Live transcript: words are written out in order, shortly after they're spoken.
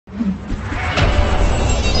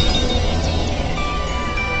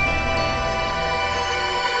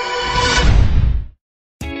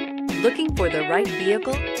Looking for the right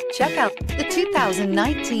vehicle? Check out the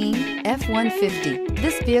 2019 F-150.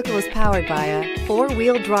 This vehicle is powered by a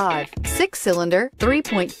 4-wheel drive, 6-cylinder,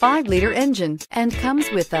 3.5-liter engine, and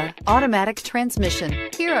comes with a automatic transmission.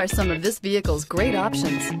 Here are some of this vehicle's great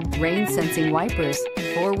options: rain-sensing wipers,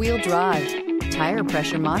 4-wheel drive, tire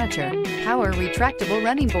pressure monitor, power retractable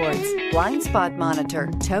running boards, blind spot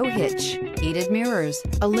monitor, tow hitch, heated mirrors,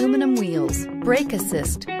 aluminum wheels, brake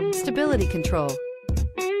assist, stability control.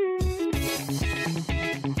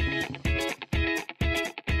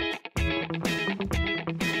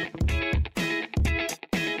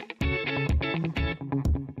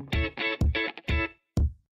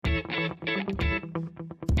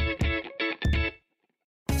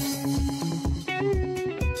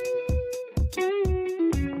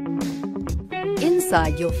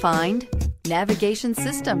 Inside you'll find navigation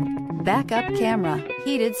system, backup camera,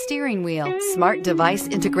 heated steering wheel, smart device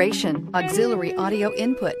integration, auxiliary audio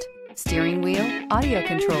input, steering wheel audio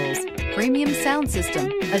controls, premium sound system,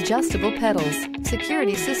 adjustable pedals,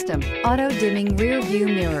 security system, auto dimming rear view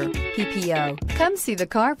mirror, PPO. Come see the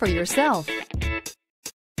car for yourself.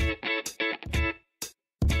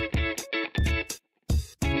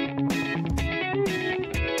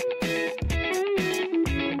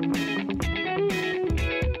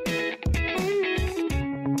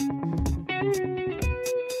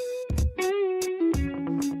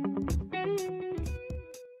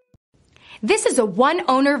 This is a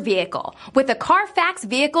one-owner vehicle with a CARFAX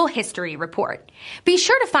Vehicle History Report. Be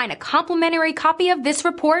sure to find a complimentary copy of this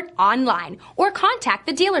report online or contact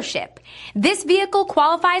the dealership. This vehicle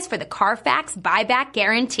qualifies for the CARFAX Buyback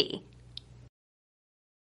Guarantee.